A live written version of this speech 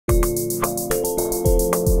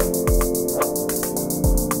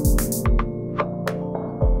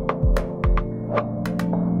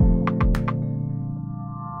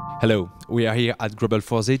Hello, we are here at Greubel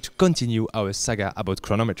Forsey to continue our saga about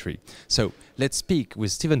chronometry. So let's speak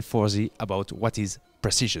with Stephen Forsey about what is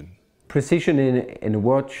precision. Precision in a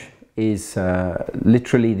watch is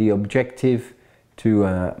literally the objective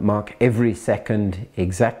to mark every second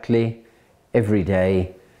exactly, every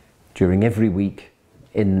day, during every week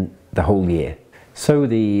in the whole year. So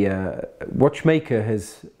the watchmaker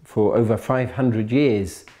has for over 500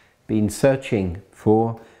 years been searching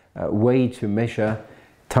for a way to measure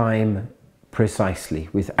time precisely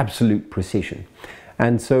with absolute precision.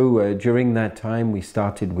 And so during that time we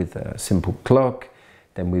started with a simple clock,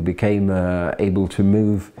 then we became able to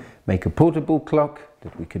make a portable clock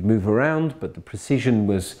that we could move around, but the precision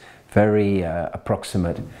was very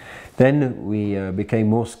approximate. Then we became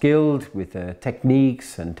more skilled with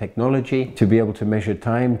techniques and technology to be able to measure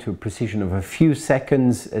time to a precision of a few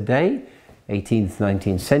seconds a day, 18th,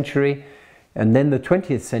 19th century. And then the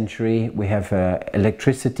 20th century, we have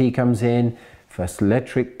electricity comes in, first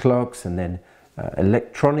electric clocks and then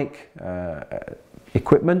electronic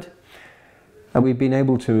equipment. And we've been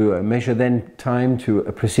able to measure then time to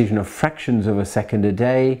a precision of fractions of a second a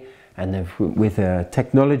day. And then with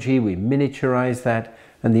technology, we miniaturize that,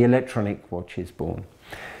 and the electronic watch is born.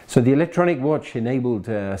 So the electronic watch enabled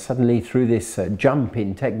suddenly through this jump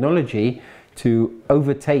in technology to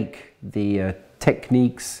overtake the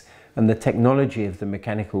techniques and the technology of the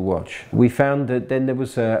mechanical watch. We found that then there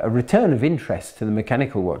was a return of interest to the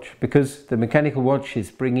mechanical watch, because the mechanical watch is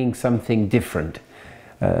bringing something different.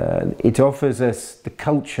 It offers us the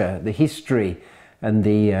culture, the history, and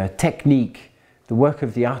the technique, the work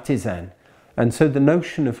of the artisan. And so the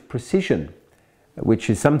notion of precision, which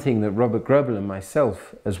is something that Robert Greubel and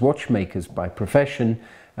myself, as watchmakers by profession,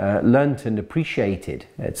 learnt and appreciated.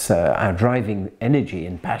 It's our driving energy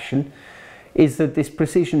and passion, is that this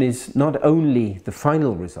precision is not only the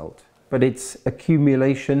final result, but it's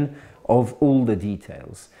accumulation of all the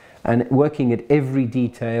details, and working at every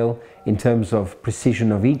detail in terms of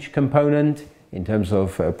precision of each component, in terms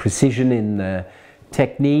of precision in the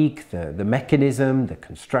technique, the mechanism, the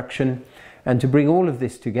construction, and to bring all of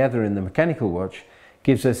this together in the mechanical watch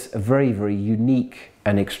gives us a very, very unique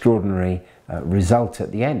and extraordinary result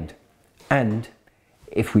at the end. And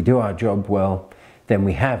if we do our job well, then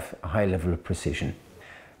we have a high level of precision.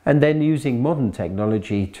 And then using modern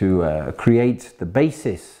technology to create the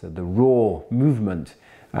basis, the raw movement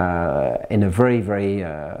in a very, very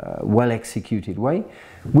well executed way,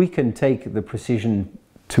 we can take the precision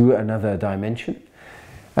to another dimension.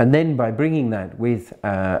 And then by bringing that with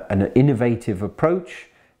an innovative approach,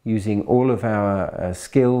 using all of our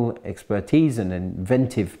skill, expertise and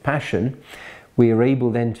inventive passion, we are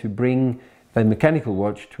able then to bring the mechanical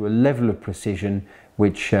watch to a level of precision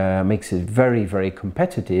which makes it very, very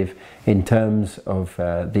competitive in terms of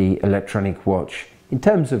the electronic watch, in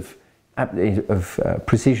terms of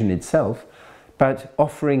precision itself, but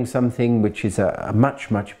offering something which is a much,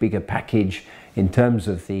 much bigger package in terms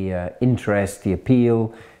of the interest, the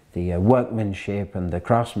appeal, the workmanship and the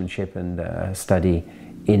craftsmanship and study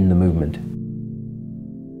in the movement.